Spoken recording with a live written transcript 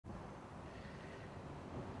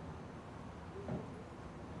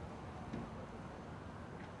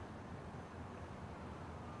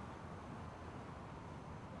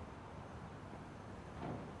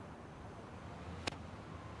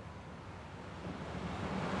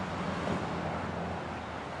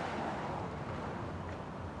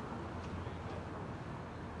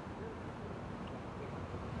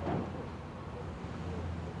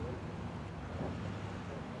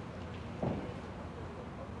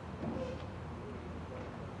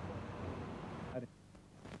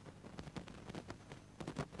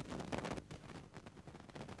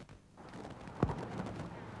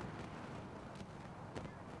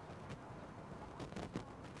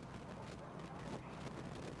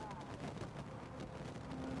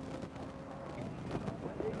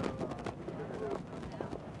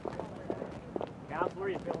Were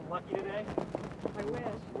you feeling lucky today? I wish.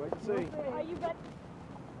 Wait and see. You bet.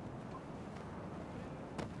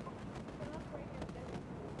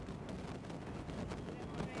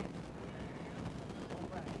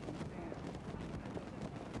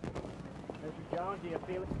 Mr. Jones, do you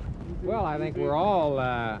feel it? Well, I think we're all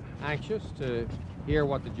anxious to hear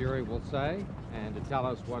what the jury will say and to tell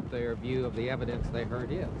us what their view of the evidence they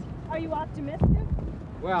heard is. Are you optimistic?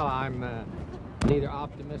 Well, I'm neither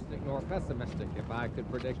optimistic nor pessimistic. If I could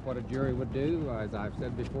predict what a jury would do, as I've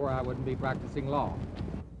said before, I wouldn't be practicing law.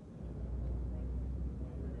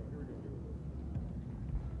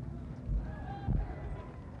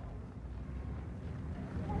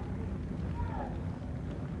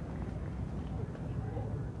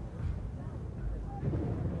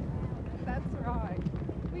 That's right.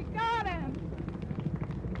 We got him.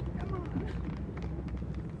 Come on.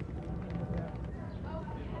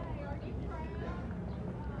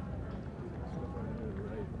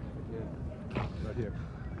 Right here.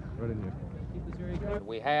 Right in here.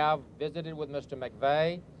 We have visited with Mr.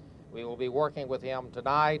 McVeigh. We will be working with him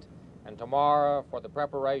tonight and tomorrow for the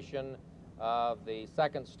preparation of the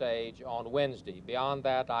second stage on Wednesday. Beyond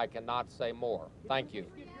that, I cannot say more. Thank you.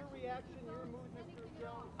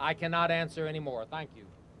 I cannot answer any more. Thank you.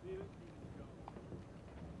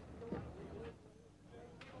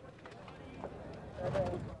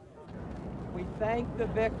 We thank the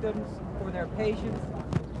victims for their patience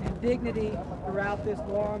and dignity throughout this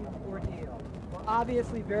long ordeal. We're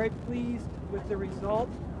obviously very pleased with the result.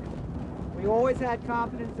 We always had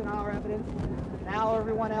confidence in our evidence. Now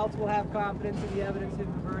everyone else will have confidence in the evidence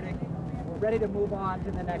in the verdict. We're ready to move on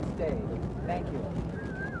to the next stage. Thank you.